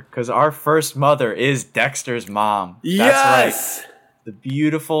longer, because our first mother is Dexter's mom. That's yes. right. The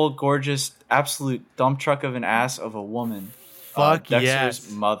beautiful, gorgeous, absolute dump truck of an ass of a woman. Fuck Dexter's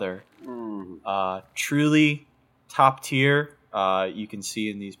yes. mother. Truly top tier. You can see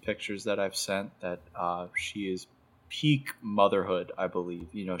in these pictures that I've sent that she is peak motherhood, I believe.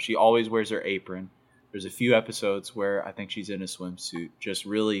 She always wears her apron. There's a few episodes where I think she's in a swimsuit. Just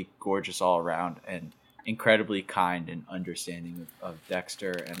really gorgeous all around and incredibly kind and understanding of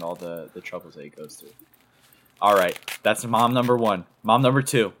Dexter and all the troubles that he goes through. All right. That's mom number 1. Mom number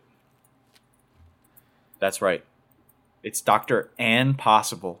 2. That's right. It's Dr. Ann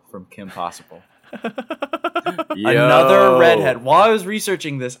Possible from Kim Possible. Another redhead. While I was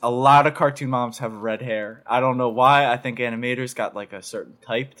researching this, a lot of cartoon moms have red hair. I don't know why. I think animators got like a certain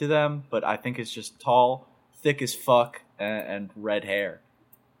type to them, but I think it's just tall, thick as fuck, and red hair.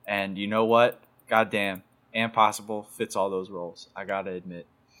 And you know what? Goddamn, Ann Possible fits all those roles. I gotta admit.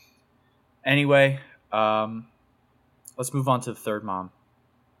 Anyway, let's move on to the third mom.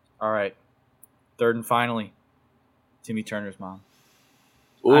 All right, third and finally, Timmy Turner's mom.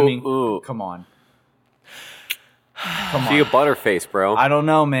 Come on. She a butterface, bro. I don't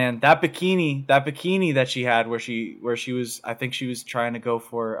know, man. That bikini that she had where she was, I think she was trying to go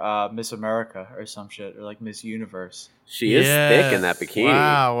for Miss America or some shit, or like Miss Universe. She is thick in that bikini.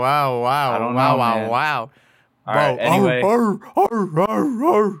 Wow. I don't know, man. Wow. All right, anyway,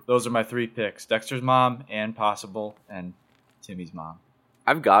 those are my 3 picks: Dexter's mom, Ann Possible, and Timmy's mom.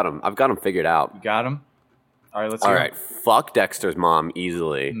 I've got them figured out. You got them? All right, let's All hear right, fuck Dexter's mom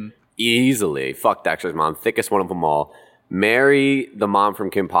easily. Easily. Fuck Dexter's mom. Thickest one of them all. Marry the mom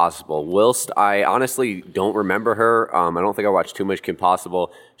from Kim Possible. Whilst I honestly don't remember her, I don't think I watched too much Kim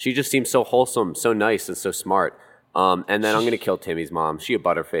Possible. She just seems so wholesome, so nice, and so smart. And then I'm going to kill Timmy's mom. She a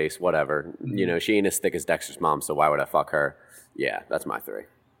butterface, whatever. You know, she ain't as thick as Dexter's mom, so why would I fuck her? Yeah, that's my 3.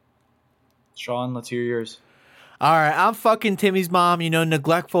 Sean, let's hear yours. All right, I'm fucking Timmy's mom. You know,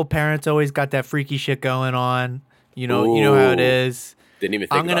 neglectful parents always got that freaky shit going on. You know how it is. Didn't even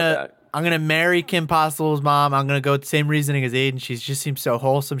think about that. I'm gonna marry Kim Possible's mom. I'm gonna go with the same reasoning as Aiden. She just seems so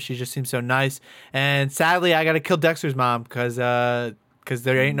wholesome. She just seems so nice. And sadly, I gotta kill Dexter's mom because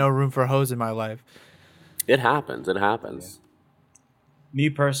there ain't no room for hoes in my life. It happens. Yeah. Me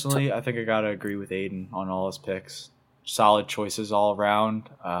personally, I think I gotta agree with Aiden on all his picks. Solid choices all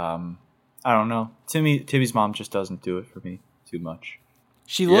around. I don't know. Timmy's mom just doesn't do it for me too much.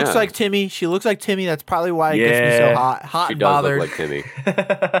 She looks like Timmy. That's probably why it gets me so hot she and does bothered. look like Timmy.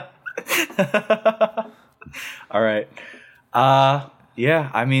 All right.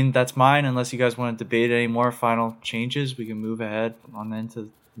 Yeah, I mean, that's mine. Unless you guys want to debate any more final changes, we can move ahead on into the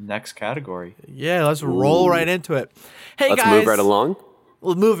next category. Yeah, let's roll right into it. Hey, let's guys. move right along.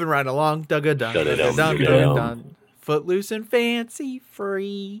 Well, moving right along. Dun. Footloose and fancy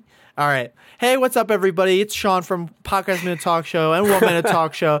free. All right. Hey, what's up, everybody? It's Sean from Podcast Minute Talk Show and 1 Minute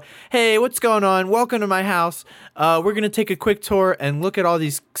Talk Show. Hey, what's going on? Welcome to my house. We're going to take a quick tour and look at all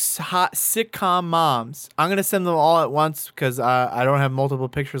these hot sitcom moms. I'm going to send them all at once because I don't have multiple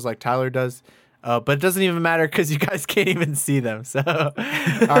pictures like Tyler does. But it doesn't even matter because you guys can't even see them. So, all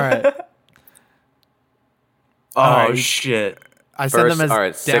right. Shit. I send them as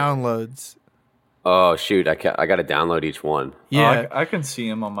downloads. Oh, shoot. I got to download each one. Yeah. I can see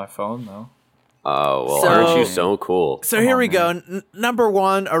him on my phone, though. Oh, well, aren't you so cool? So here we go. Number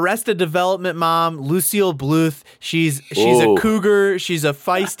 1, Arrested Development mom, Lucille Bluth. She's a cougar. She's a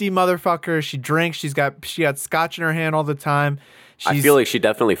feisty motherfucker. She drinks. She got scotch in her hand all the time. I feel like she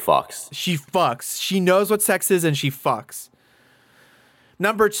definitely fucks. She fucks. She knows what sex is and she fucks.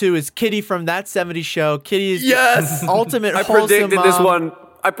 Number 2 is Kitty from That 70s Show. Kitty is the ultimate wholesome mom.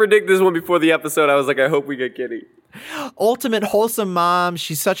 I predicted this one before the episode. I was like, I hope we get Kitty. Ultimate wholesome mom.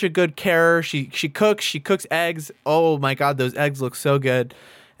 She's such a good carer. She cooks. She cooks eggs. Oh my God, those eggs look so good.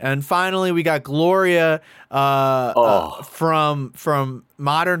 And finally, we got Gloria from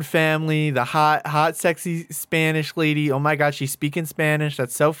Modern Family, the hot, sexy Spanish lady. Oh my God, she's speaking Spanish.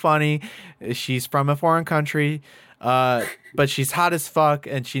 That's so funny. She's from a foreign country, but she's hot as fuck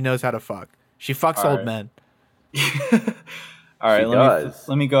and she knows how to fuck. She fucks old men. All right,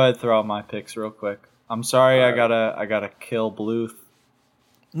 let me go ahead and throw out my picks real quick. I'm sorry, I gotta kill Bluth.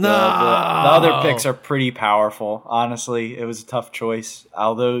 No, the other picks are pretty powerful. Honestly, it was a tough choice.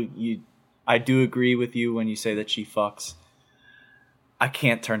 Although I do agree with you when you say that she fucks. I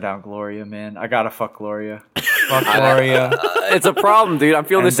can't turn down Gloria, man. I gotta fuck Gloria. Fuck Gloria. It's a problem, dude. I'm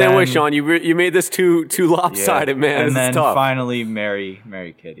feeling the same way, Sean. You made this too lopsided, man. And then tough. finally marry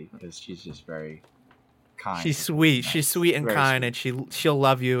Kitty because she's just very kind. She's sweet. She's sweet and kind, and she'll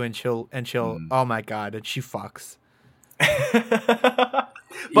love you, and she'll. Oh my God, and she fucks.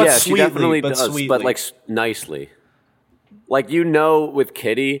 But yeah, sweetly, she definitely does, sweetly. but like nicely. Like with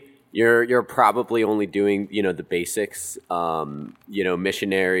Kitty, you're probably only doing the basics.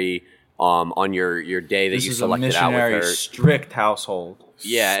 Missionary. On your day that you selected out with her, strict household.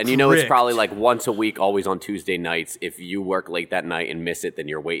 Yeah, and it's probably like once a week, always on Tuesday nights. If you work late that night and miss it, then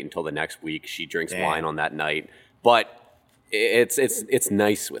you're waiting until the next week. She drinks wine on that night, but it's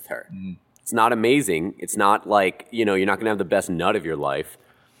nice with her. It's not amazing. It's not like you're not gonna have the best nut of your life,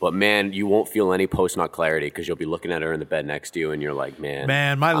 But man, you won't feel any post-nut clarity because you'll be looking at her in the bed next to you, and you're like, man,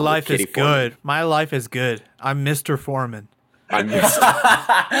 my I'm with life is Kitty Foreman. good. My life is good. I'm Mr. Foreman. I missed.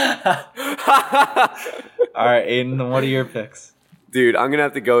 All right, Aiden, what are your picks? Dude, I'm gonna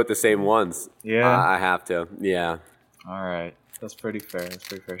have to go with the same ones. Yeah? I have to. Yeah. All right, that's pretty fair.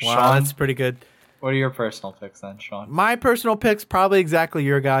 Wow, Sean, that's pretty good. what are your personal picks then, Sean? My personal pick's probably exactly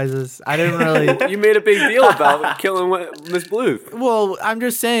your guys's. I didn't really. You made a big deal about killing Miss Bluth. Well, I'm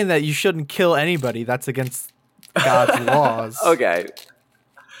just saying that you shouldn't kill anybody. That's against God's laws. Okay.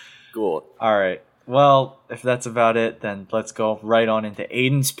 Cool. All right. Well, if that's about it, then let's go right on into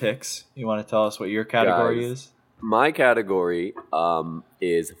Aiden's picks. You want to tell us what your category Guys. is? My category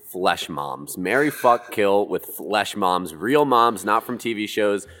is flesh moms. Marry, fuck, kill with flesh moms. Real moms, not from TV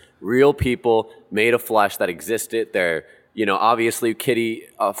shows. Real people made of flesh that existed. They're, obviously Kitty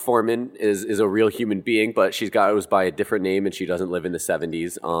Foreman is a real human being, but she goes by a different name and she doesn't live in the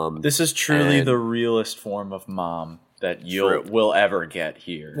 70s. This is truly and- the realest form of mom that True. will ever get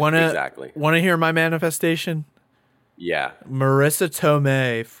here. Exactly. Want to hear my manifestation? Yeah. Marissa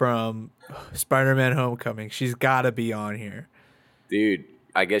Tomei from Spider-Man: Homecoming. She's got to be on here. Dude,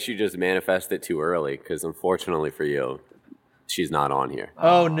 I guess you just manifested too early because unfortunately for you, she's not on here.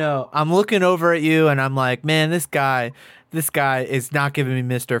 Oh no, I'm looking over at you and I'm like, man, this guy is not giving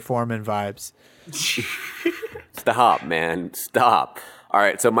me Mr. Foreman vibes. Stop, man. Stop. All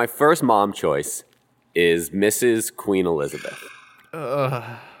right, so my first mom choice is Mrs. Queen Elizabeth. Okay.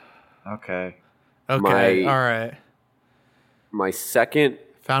 Okay, My- all right. My second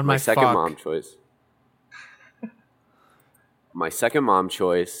Found my second fuck. mom choice. My second mom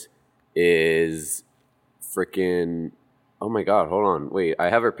choice is freaking. Oh my god! Hold on, wait. I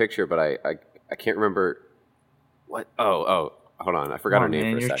have her picture, but I can't remember. What? Oh, hold on. I forgot her name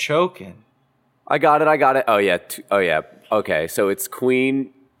man, for a you're sec. choking. I got it. Oh yeah. Okay, so it's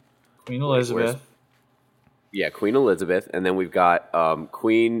Queen. Queen Elizabeth. Yeah, Queen Elizabeth, and then we've got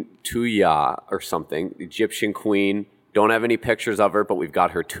Queen Tuya or something, Egyptian queen. Don't have any pictures of her, but we've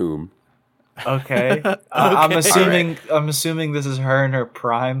got her tomb. Okay. I'm assuming this is her in her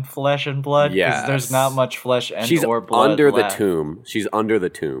prime flesh and blood. 'cause Yes. There's not much flesh and She's or blood under left. the tomb. She's under the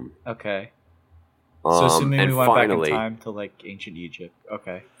tomb. Okay. So assuming and we went finally, back in time to like ancient Egypt.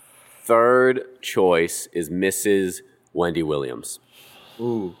 Okay. third choice is Mrs. Wendy Williams.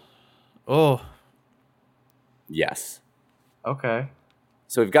 Ooh. Oh, Yes. Okay.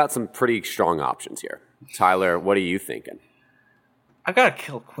 So we've got some pretty strong options here. Tyler, what are you thinking? I gotta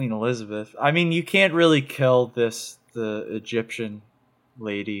kill Queen Elizabeth. I mean, you can't really kill the Egyptian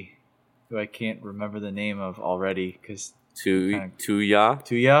lady, who I can't remember the name of already, because Tuya? Tuya.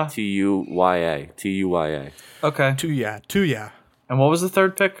 Tuya. Okay. Tuya. And what was the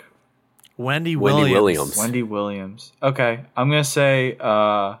third pick? Wendy Wendy Williams. Williams. Wendy Williams. Okay, I'm gonna say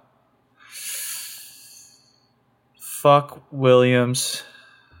fuck Williams.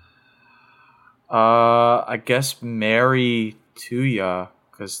 I guess marry Tuya,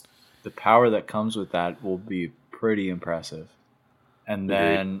 because the power that comes with that will be pretty impressive. And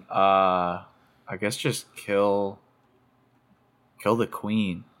then I guess just kill the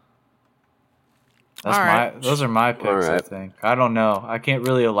queen. That's All right. those are my picks, All I right. think. I don't know. I can't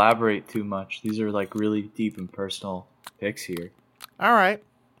really elaborate too much. These are like really deep and personal picks here. All right.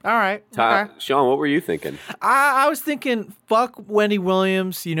 Okay. Sean, what were you thinking? I was thinking, fuck Wendy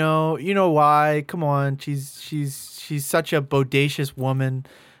Williams. You know why? Come on, she's such a bodacious woman.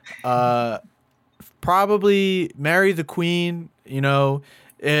 Probably marry the queen. She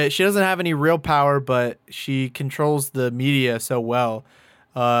doesn't have any real power, but she controls the media so well.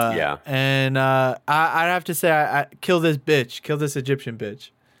 Yeah. And I'd have to say, I kill this bitch, kill this Egyptian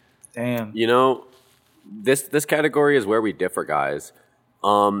bitch. Damn. This category is where we differ, guys.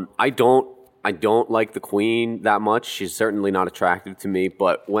 I don't like the queen that much. She's certainly not attractive to me,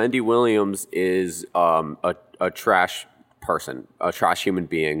 but Wendy Williams is a trash person, a trash human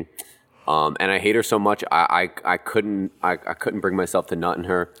being. And I hate her so much. I couldn't bring myself to nut in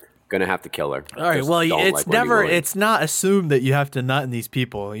her. Gonna have to kill her. All right. Just Well, don't it's like Wendy never. Williams. It's not assumed that you have to nut in these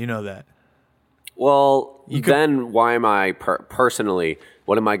people. You know that. Well, could- then why am I personally?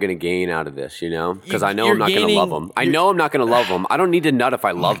 What am I going to gain out of this? Because I know you're I'm not going to gaining- love them. I you're- know I'm not going to love them. I don't need to nut if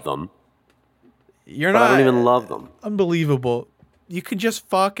I love them, You're but not I don't even love them. unbelievable. You could just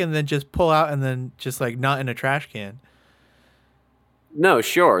fuck and then just pull out and then just like nut in a trash can. No,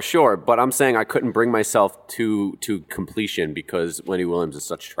 sure, but I'm saying I couldn't bring myself to completion because Wendy Williams is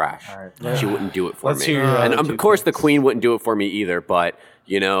such trash. All right. She wouldn't do it for Let's me, hear your and other of two course the picks. Queen wouldn't do it for me either. But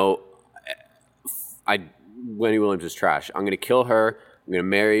Wendy Williams is trash. I'm going to kill her. I'm going to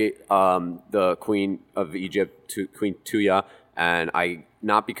marry the Queen of Egypt, Queen Tuya, And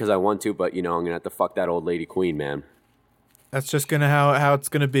not because I want to, but, I'm going to have to fuck that old lady queen, man. That's just gonna how it's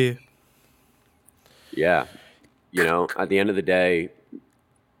gonna be. Yeah. At the end of the day,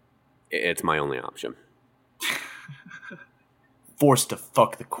 it's my only option. Forced to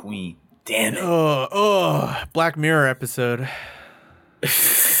fuck the queen. Damn it. Oh, Black Mirror episode.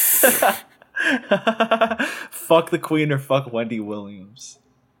 Fuck the queen or fuck Wendy Williams.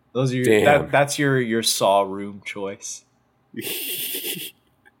 Those are that's your Saw room choice.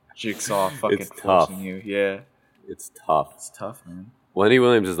 Jigsaw fucking forcing you. Yeah. It's tough. It's tough, man. Wendy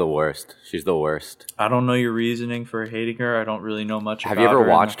Williams is the worst. She's the worst. I don't know your reasoning for hating her. I don't really know much about her. Have you ever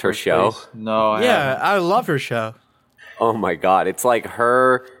watched her show? No, I Yeah, haven't. I love her show. Oh my God. It's like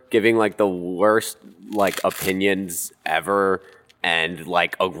her giving like the worst like opinions ever, and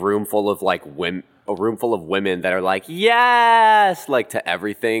like a room full of women that are like, yes, like to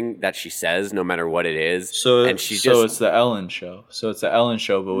everything that she says, no matter what it is. So it's the Ellen show. So it's the Ellen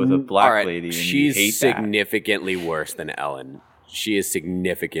show, but with a black lady. And she's you hate significantly worse than Ellen. She is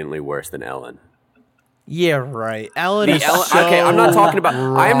significantly worse than Ellen. Yeah, right. Ellen is okay, I'm not talking about.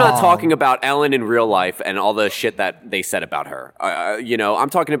 wrong. I am not talking about Ellen in real life and all the shit that they said about her. I'm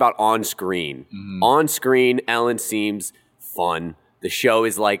talking about on screen. Mm-hmm. On screen, Ellen seems fun. The show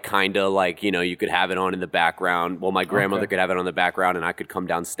is like kind of like, you could have it on in the background. Well, my grandmother could have it on the background, and I could come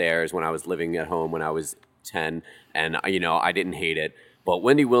downstairs when I was living at home when I was 10, and I didn't hate it. But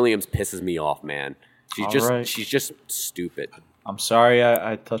Wendy Williams pisses me off, man. She's just stupid. I'm sorry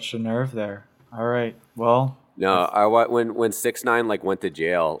I touched a nerve there. All right. Well, no, when 6ix9ine like went to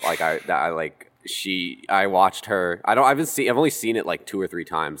jail, like I watched her. I've only seen it like 2 or 3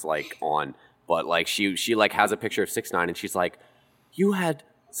 times like on, but like she like has a picture of 6ix9ine and she's like, "You had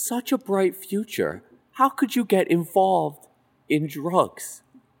such a bright future. How could you get involved in drugs?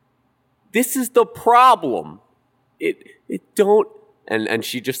 This is the problem. It don't." And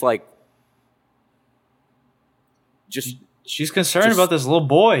she just like she's concerned about this little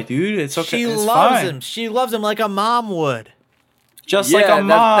boy, dude. It's okay. She it's loves fine. him. She loves him like a mom would. Just like a mom.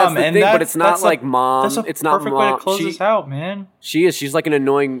 That's the thing, but it's not like mom. That's it's not perfect mom. way to close this out, man. She's like an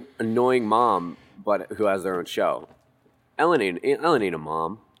annoying mom, but who has their own show. Ellen ain't a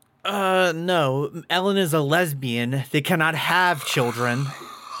mom. No. Ellen is a lesbian. They cannot have children.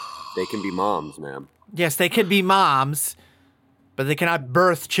 They can be moms, ma'am. Yes, they can be moms, but they cannot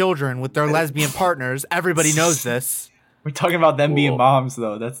birth children with their lesbian partners. Everybody knows this. We're talking about them being moms,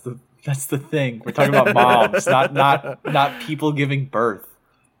 though. That's the thing. We're talking about moms, not people giving birth.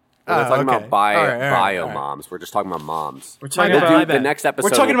 We're talking about bio right. moms. We're just talking about moms. We're talking about the next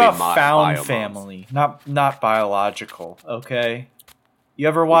episode. We're talking will about be found bio family, not biological. Okay. You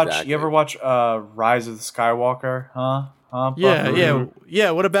ever watch Rise of the Skywalker? Huh?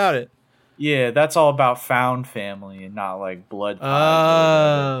 Yeah. What about it? Yeah, that's all about found family and not like blood.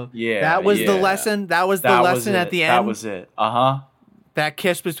 Yeah, that was the lesson. That was the lesson at the end. That was it. That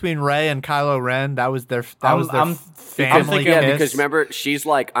kiss between Rey and Kylo Ren. That was their family thinking, kiss. Because remember, she's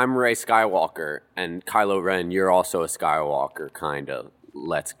like, "I'm Rey Skywalker," and Kylo Ren, "You're also a Skywalker, kinda.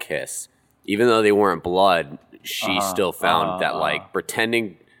 Let's kiss." Even though they weren't blood, she still found that like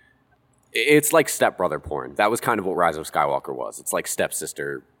pretending. It's like stepbrother porn. That was kind of what Rise of Skywalker was. It's like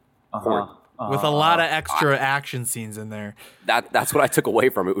stepsister porn. With a lot of extra action scenes in there. That's what I took away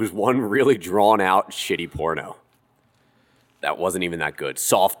from it. It was one really drawn out shitty porno. That wasn't even that good.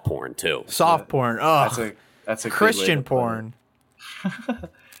 Soft porn too. Soft porn. Oh, that's a Christian porn. Ugh.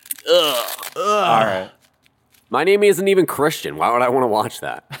 All right. My name isn't even Christian. Why would I want to watch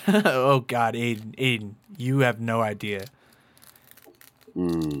that? Oh God, Aiden, you have no idea.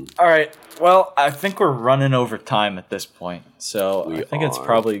 All right. Well, I think we're running over time at this point. So I think it's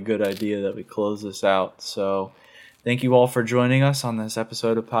probably a good idea that we close this out. So thank you all for joining us on this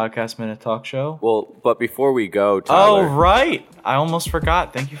episode of Podcast Minute Talk Show. Well, but before we go, Tyler. Oh, right. I almost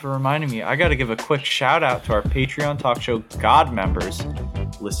forgot. Thank you for reminding me. I got to give a quick shout out to our Patreon Talk Show God members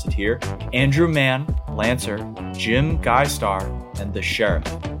listed here. Andrew Mann, Lancer, Jim Guystar, and the Sheriff.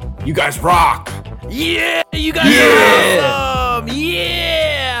 You guys rock! Yeah, you guys are awesome!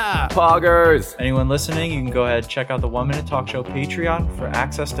 Yeah! Poggers! Anyone listening, you can go ahead and check out the 1 Minute Talk Show Patreon for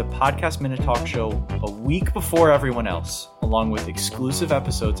access to Podcast Minute Talk Show a week before everyone else, along with exclusive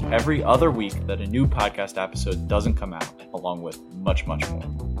episodes every other week that a new podcast episode doesn't come out, along with much, much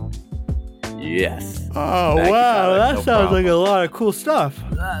more. Yes. Oh, Thank you, wow. Tyler. That No sounds problem. like a lot of cool stuff.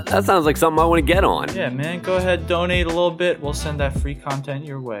 That sounds like something I want to get on. Yeah, man, go ahead, donate a little bit. We'll send that free content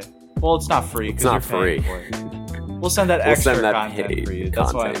your way. Well, it's not free. It's not you're paying free. for it. We'll send that extra send that content paid for you.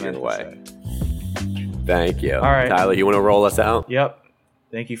 That's what I content meant your to way. say. Thank you. All right. Tyler, you want to roll us out? Yep.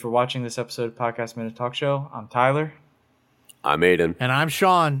 Thank you for watching this episode of Podcast Minute Talk Show. I'm Tyler. I'm Aiden. And I'm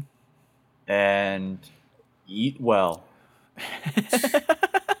Sean. And eat well.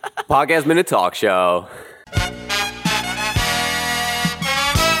 Podcast Minute Talk Show.